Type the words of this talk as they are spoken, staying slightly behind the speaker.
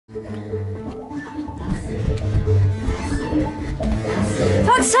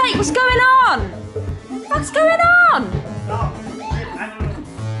God's sake, what's going on? What's going on?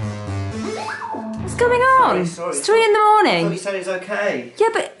 What's going on? Sorry. It's 3 in the morning. You said it's okay. Yeah,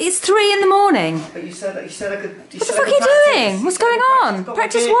 but it's 3 in the morning. But you said I could. What the fuck are you doing? What's going on?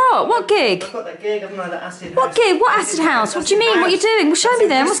 Practice what? What gig? I've got that gig. I've got that acid What house. gig? What acid house? What do you mean? What are you doing? Well, show me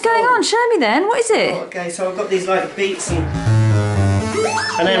then. What's going on? Show me then. What is it? Oh, okay, so I've got these like beats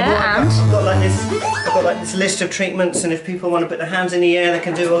and then Yeah, and? I've got like this list of treatments, and if people want to put their hands in the air, they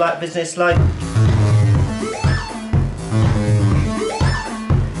can do all that business like.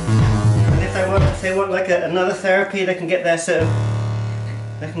 And if they want like another therapy, they can get their sort of.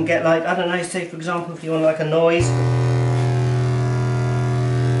 They can get like, I don't know, say for example, if you want like a noise.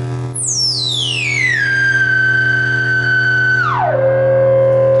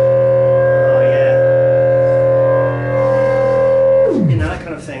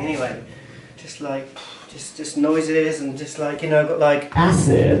 Just noises and just like, you know, I've got like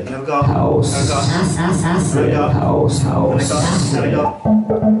acid and I've got house, acid house, house, and I got